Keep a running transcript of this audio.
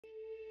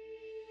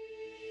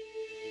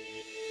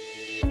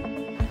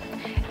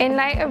In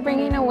light of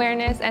bringing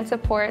awareness and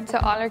support to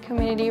all our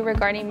community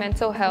regarding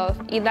mental health,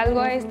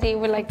 Hidalgo ISD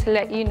would like to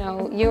let you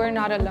know you are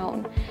not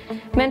alone.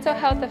 Mental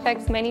health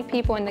affects many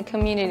people in the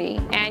community,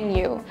 and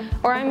you,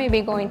 or I may be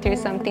going through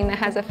something that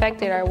has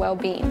affected our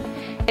well-being.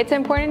 It's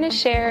important to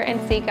share and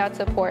seek out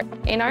support.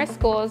 In our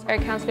schools, our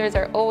counselors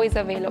are always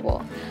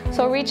available,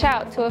 so reach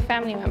out to a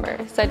family member,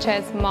 such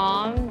as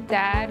mom,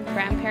 dad,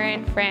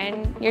 grandparent,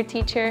 friend, your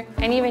teacher,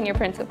 and even your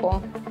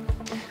principal.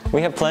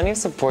 We have plenty of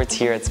supports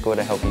here at school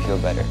to help you feel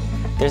better.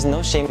 There's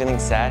no shame feeling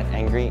sad,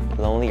 angry,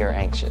 lonely, or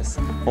anxious.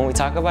 When we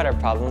talk about our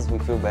problems, we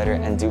feel better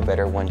and do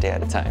better one day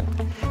at a time.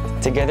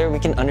 Together, we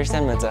can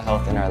understand mental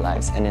health in our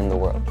lives and in the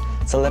world.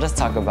 So let us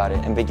talk about it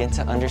and begin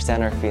to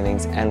understand our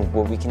feelings and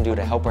what we can do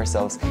to help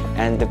ourselves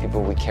and the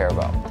people we care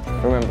about.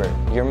 Remember,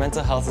 your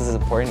mental health is as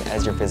important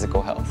as your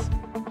physical health.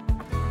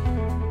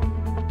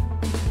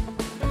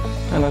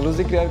 A la luz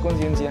de crear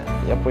conciencia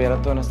y apoyar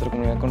a toda nuestra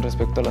comunidad con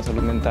respecto a la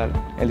salud mental,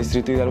 el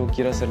Distrito Hidalgo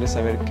quiere hacerles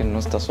saber que no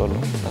está solo.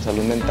 La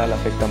salud mental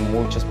afecta a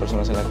muchas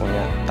personas en la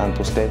comunidad.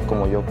 Tanto usted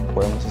como yo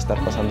podemos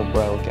estar pasando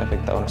por algo que ha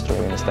afectado a nuestro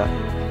bienestar.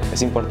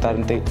 Es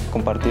importante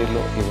compartirlo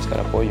y buscar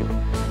apoyo.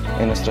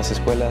 En nuestras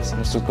escuelas,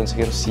 nuestros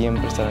consejeros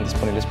siempre estarán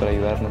disponibles para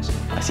ayudarnos.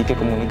 Así que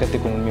comunícate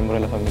con un miembro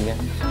de la familia,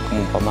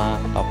 como mamá,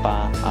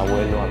 papá,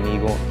 abuelo,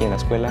 amigo, y en la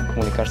escuela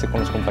comunicarse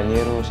con los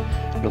compañeros,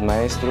 los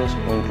maestros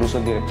o incluso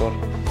el director.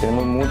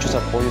 Tenemos muchos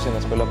apoyos en la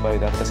escuela para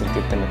ayudarte a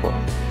sentirte mejor.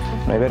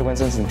 No hay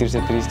vergüenza en sentirse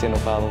triste,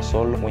 enojado,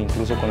 solo o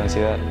incluso con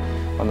ansiedad.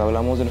 Cuando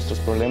hablamos de nuestros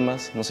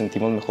problemas, nos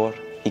sentimos mejor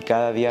y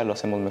cada día lo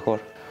hacemos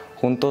mejor.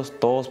 Juntos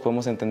todos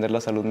podemos entender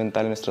la salud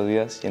mental en nuestras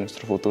vidas y en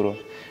nuestro futuro.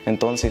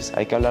 Entonces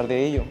hay que hablar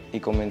de ello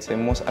y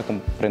comencemos a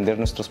comprender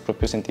nuestros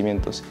propios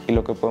sentimientos y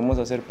lo que podemos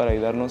hacer para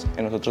ayudarnos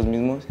en nosotros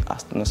mismos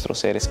hasta nuestros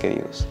seres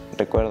queridos.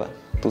 Recuerda,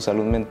 tu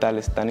salud mental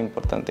es tan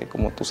importante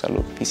como tu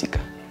salud física.